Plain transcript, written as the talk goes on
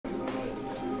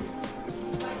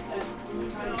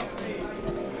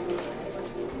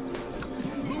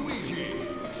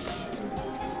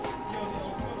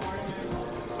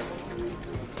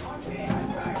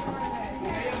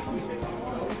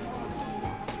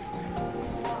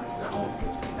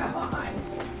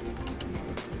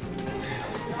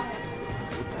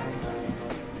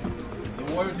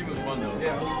Warrior team was fun though.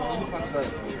 Yeah, that was a fun set.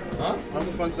 Huh? That was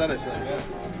a fun set, I said.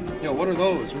 Yeah. Yo, what are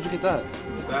those? Where'd you get that?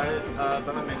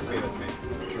 That makes me with me.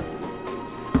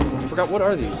 I forgot, what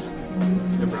are these?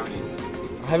 The brownies.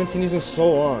 I haven't seen these in so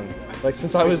long. Like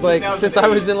since I was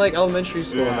in like elementary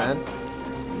school, man.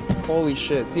 Holy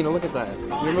shit. Cena, look at that. You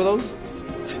remember those?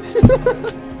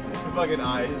 Fucking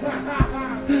eyes.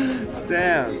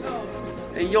 Damn.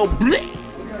 Hey yo, Blitz.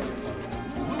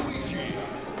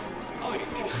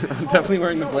 I'm definitely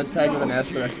wearing the Blitz tag with an S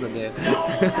for the rest of the day.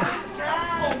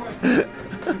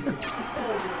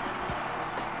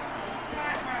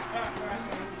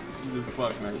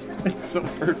 Fuck, man. It's so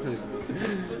perfect.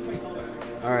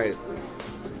 Alright.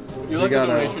 You're like a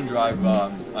donation drive,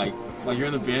 like you're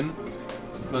in the bin.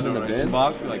 The donation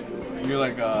box, you're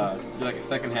like a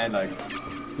second hand, like.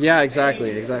 Yeah,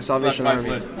 exactly. Salvation Army.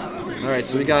 Alright,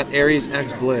 so we got Ares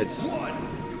X Blitz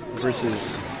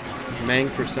versus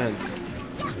Mang%.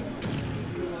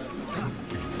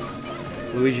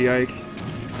 Luigi Ike.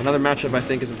 Another matchup I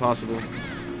think is impossible.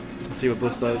 Let's see what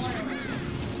Blitz does.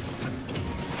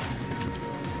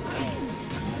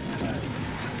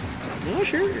 Oh,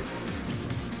 sure.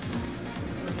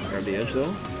 Grab the edge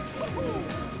though.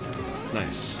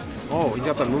 Nice. Oh, he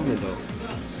got that movement though.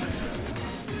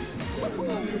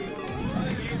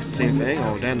 Same thing?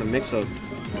 Oh, damn, the mix-up.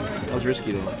 That was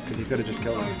risky though, because he could have just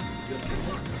killed him.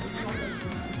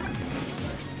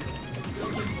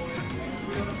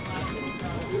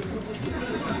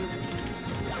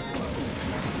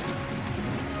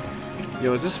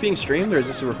 Yo, is this being streamed or is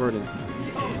this a recording?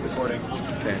 Recording.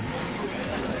 Okay.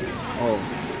 Oh.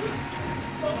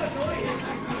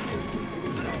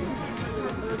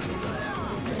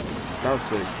 That was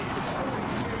sick.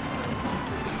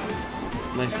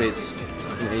 Nice baits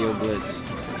from AO Blitz.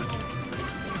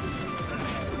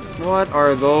 What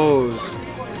are those?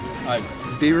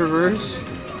 B reverse?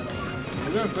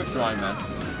 We're doing quick drawing, man.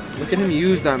 Look at him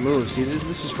use that move. See, this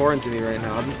is foreign to me right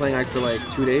now. I've been playing Ike for like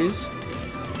 2 days.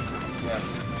 Yeah.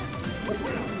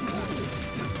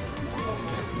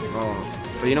 Oh.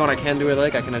 But you know what I can do with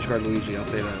Ike? I can edge guard Luigi, I'll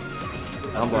say that.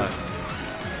 I'm blast.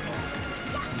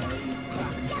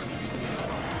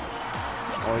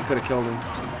 Oh, he could have killed him.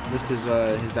 Missed his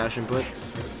dash input,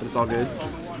 but it's all good.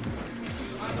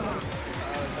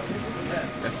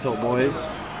 F tilt, boys.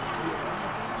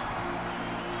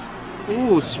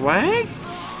 Ooh, swag?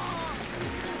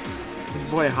 This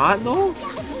boy hot though?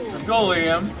 Let's go,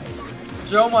 Liam.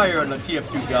 Show why you're the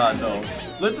TF2 god though.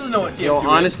 Let's know what TF2 Yo, is.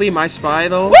 honestly, my spy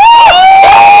though.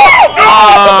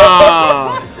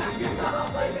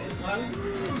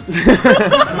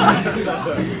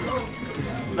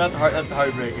 That's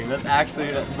heartbreaking. That's actually.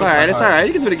 It's alright, it's alright.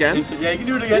 You can do it again. Yeah, you can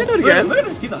do it again. You can do it again. Look at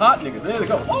him. He's a hot nigga. There we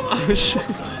go. Oh, shit.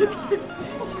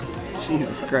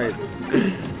 Jesus Christ.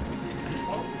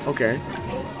 Okay.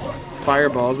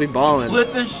 Fireballs, we ballin'.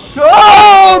 Let the show.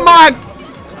 Oh my!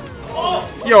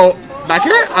 Yo, back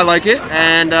here? I like it.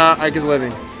 And Ike is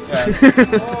living. Okay.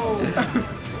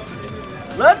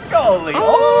 Let's go, Lee.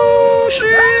 Oh,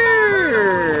 sure.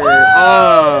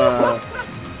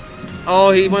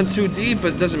 Oh, he went too deep,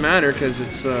 but it doesn't matter because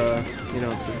it's, you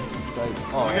know, it's like.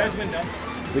 Oh, you guys win dubs?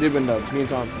 We did win dubs, me and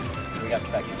Tom. We got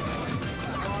second.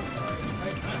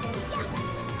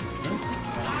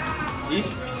 Each?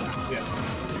 Yeah.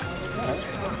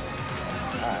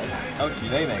 Alright. How much do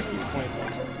they make you? 20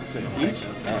 points. So each?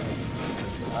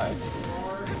 Alright.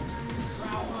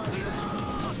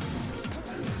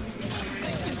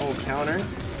 Oh, counter.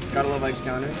 Gotta love Ike's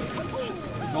counter.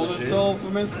 Golden Soul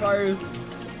from Inspires.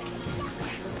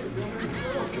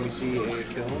 Can we see a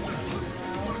kill?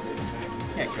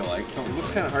 Can't kill Ike. It looks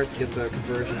kind of hard to get the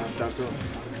conversion off top throw.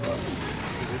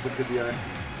 Good DI.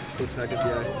 Good second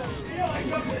DI.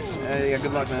 Hey, yeah,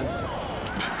 good luck, man.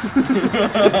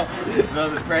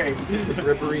 Another prank.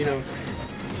 Ripperino.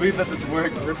 Please let this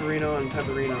work. Ripperino and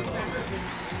Pepperino.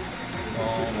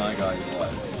 Oh my god,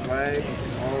 what? Swag.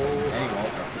 Oh.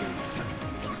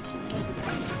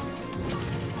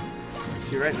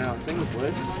 See, right now, the thing with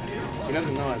Blitz, he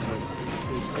doesn't know it, but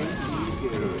he thinks he's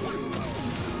good.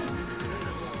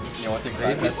 You know what?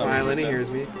 He's smiling, he hears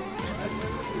me.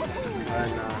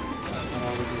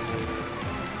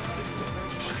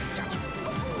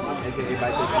 AKA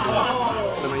bicycle Blitz.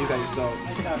 Some of you got yourself.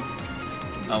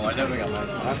 Oh, I definitely got mine.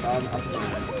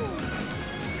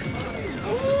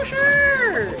 Oh,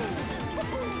 sure!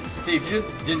 See, if you just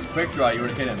didn't quick draw, you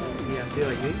would have hit him. Yeah, see,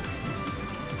 like me?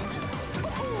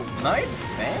 Nice,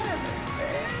 man.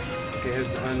 Okay, here's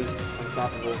the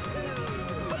unstoppable.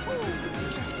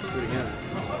 Let's do it again.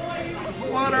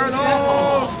 What are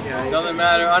those? Yeah, doesn't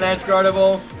matter, unedge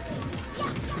guardable.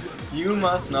 You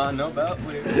must not know about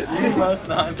Blitz. You must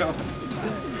not know.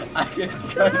 I get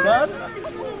that.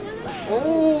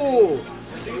 Oh,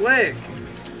 slick.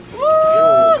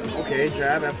 Yo, okay,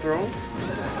 jab, F throw.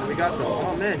 And we got the.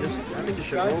 Oh man, I think you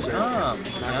should have rolled it. I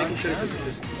think you should have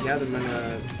just had them in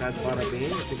a bad spot up beam. I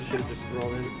think you should have just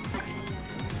rolled in.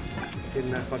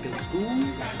 Getting that fucking school.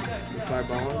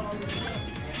 Fireball.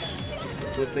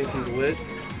 Blitz thinks he's lit.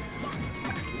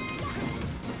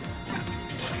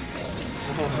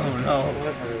 Oh no.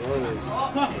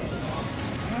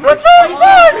 What the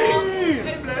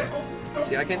fuck?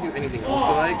 See, I can't do anything else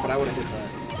to like, but I would have hit that.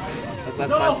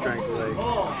 That's my strength to like.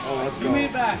 Oh, let's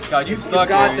go. God, you suck. You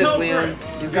got this, Liam.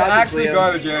 You got this, actually Liam.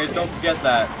 garbage, Aries. Don't forget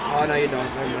that. Oh, no, you don't.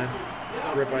 Never mind.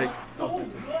 Rip Ike.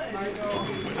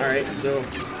 Alright, so.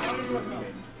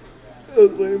 That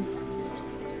was lame.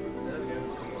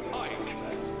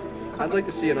 I'd like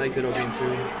to see an Ike Ditto game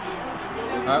too.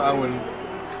 I wouldn't.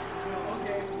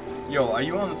 Yo, are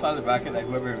you on the side of the bracket that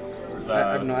whoever...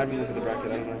 I don't know, I haven't looked at the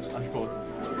bracket, I don't know. That's cool.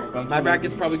 My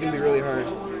bracket's probably going to be really hard.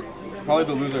 Probably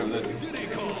the loser of this.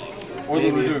 Or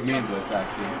maybe. The loser of me and Blitz,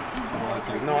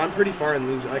 actually. No, I'm pretty far in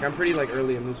loser. Like, I'm pretty, like,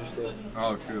 early in loser still.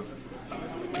 Oh, true.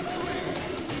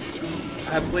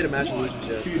 I haven't played a match in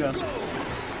losers yet.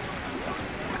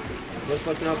 Let's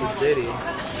busting out with Diddy,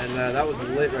 and that was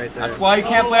lit right there. That's why you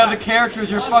can't play other characters,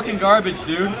 you're fucking garbage,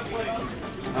 dude.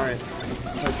 Alright.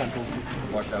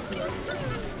 Watch out for that.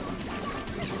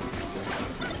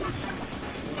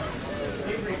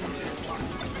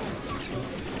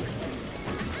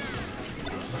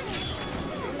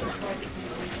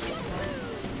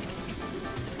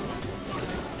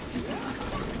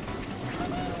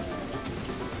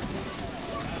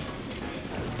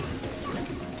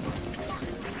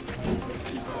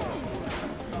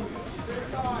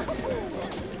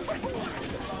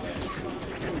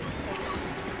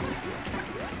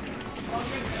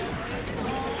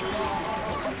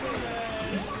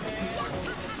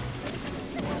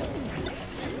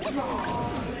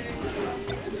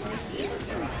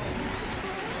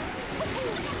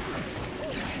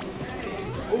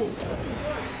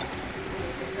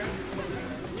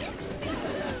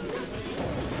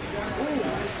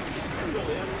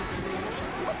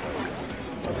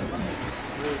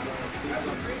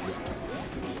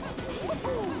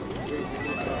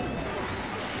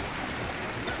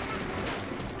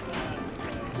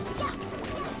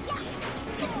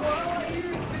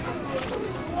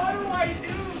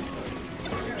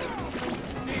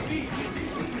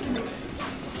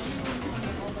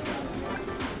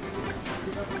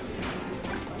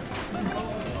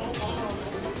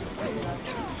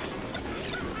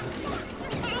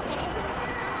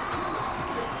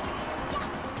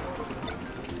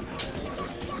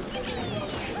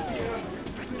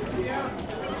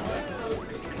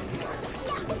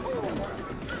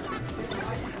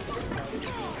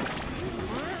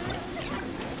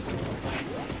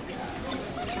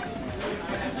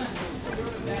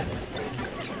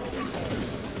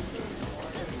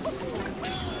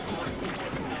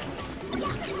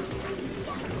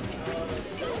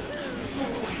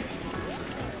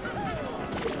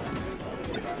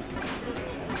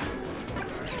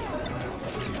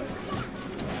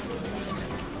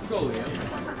 Go, Liam.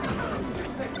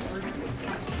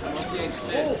 Monkey ain't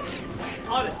shit.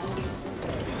 On it.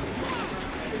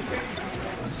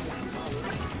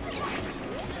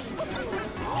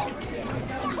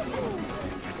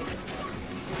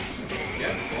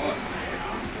 Get fucked.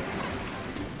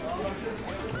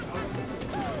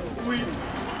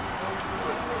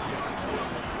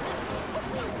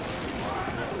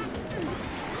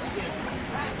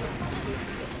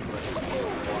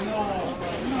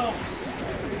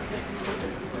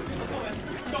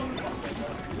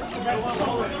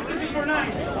 This is for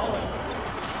 9.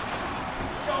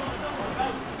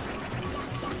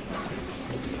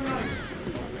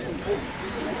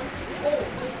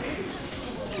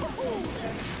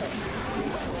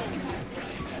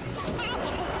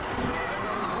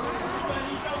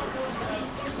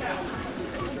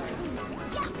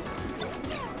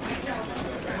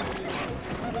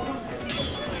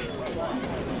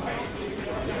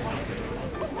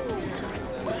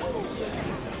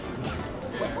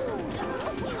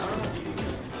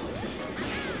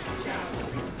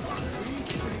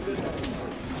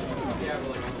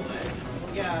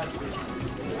 Yeah.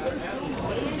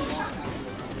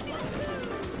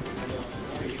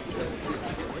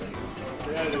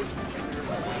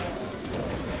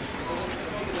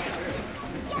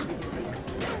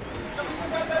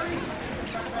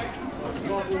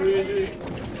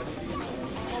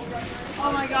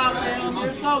 Oh my god, man,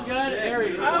 you're so good,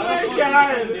 Aries. Oh my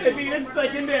god, I mean it's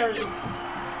legendary. Oh,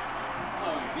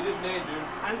 you just made, dude.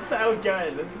 I'm so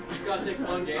good. You gotta take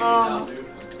one game now, dude.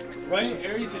 Right?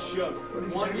 Aries is shook.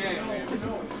 One game, man.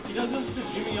 He does this to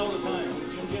Jimmy all the time.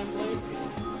 When Jim Jam played,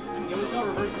 he always got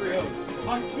reverse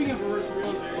 3-0. Speaking of reverse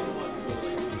 3-0s, Aries,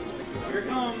 here it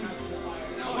comes.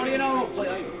 What do you know?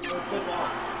 Play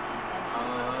Fox.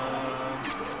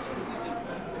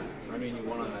 I mean, you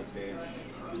won on that stage.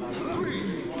 3,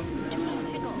 2,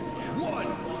 1,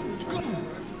 go!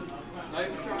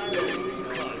 Nice try.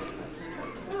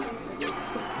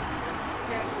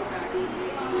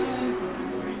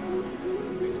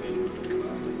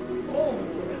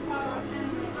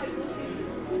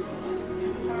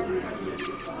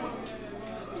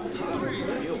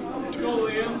 Go,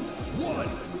 Liam. 1,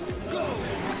 go!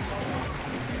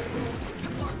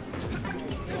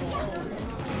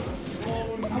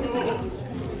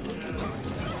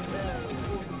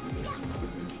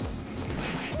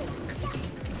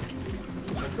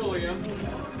 Go, Liam.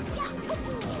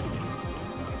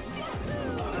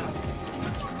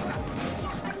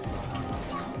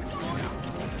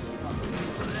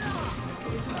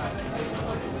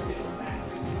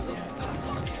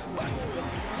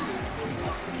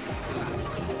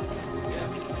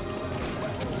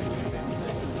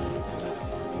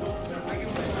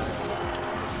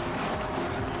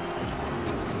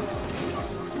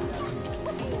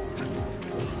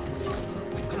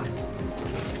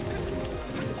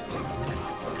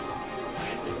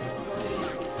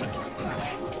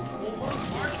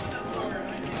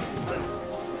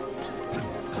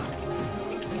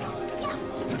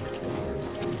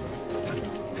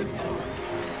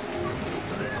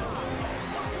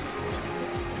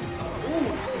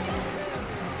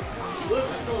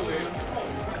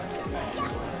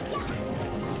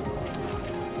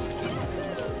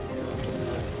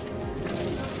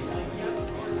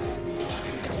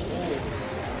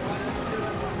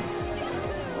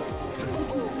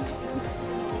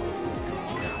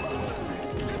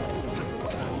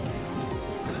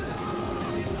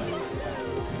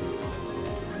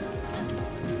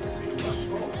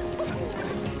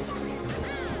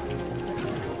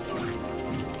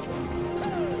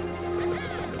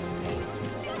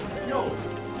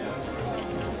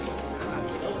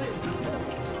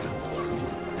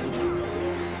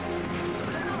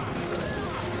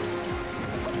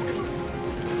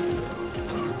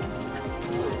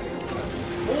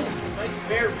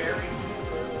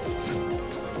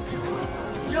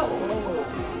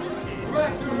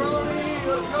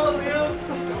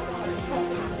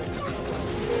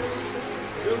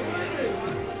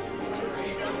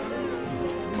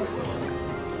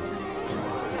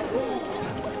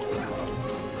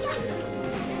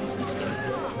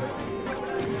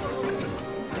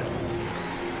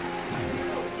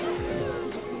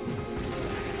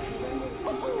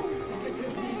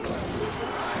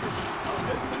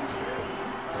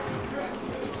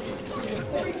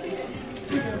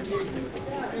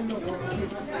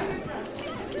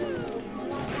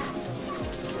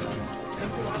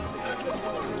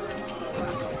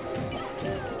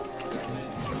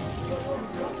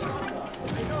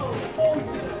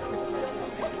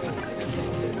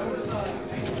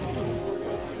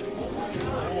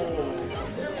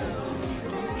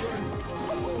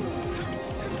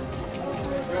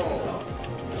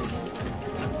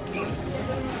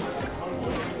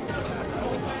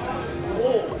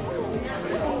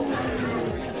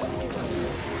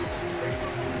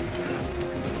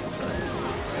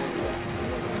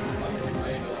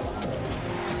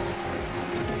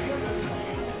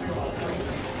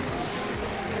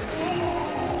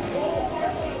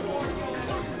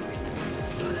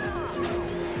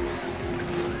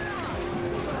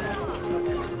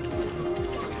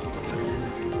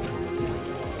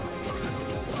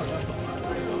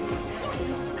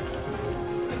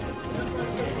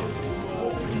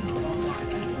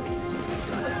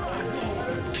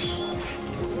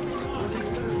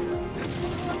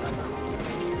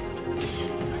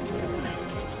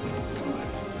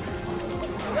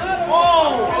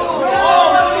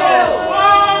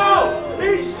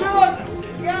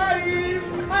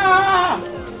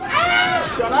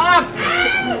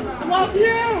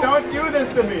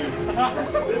 To me.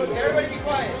 Everybody be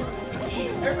quiet.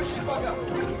 Everybody shut the fuck up.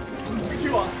 What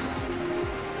you want?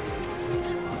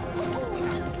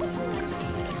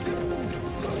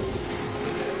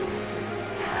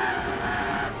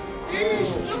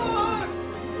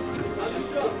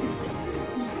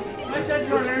 Nice edge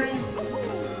guard, Aries.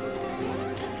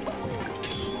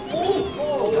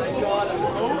 Oh my god.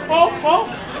 Oh!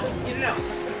 Get it out.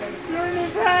 You're in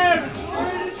his head! You're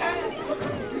in his head!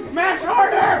 Mash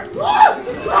harder!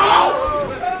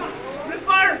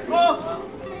 Misfire!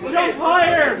 Jump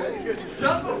higher!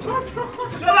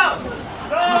 Shut up!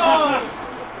 No!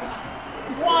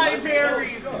 Why me?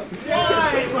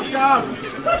 I'm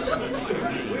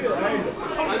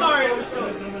sorry.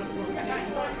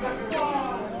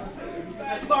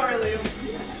 Sorry, Liam.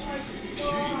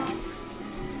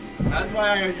 That's why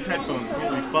I got these headphones.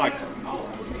 Holy fuck.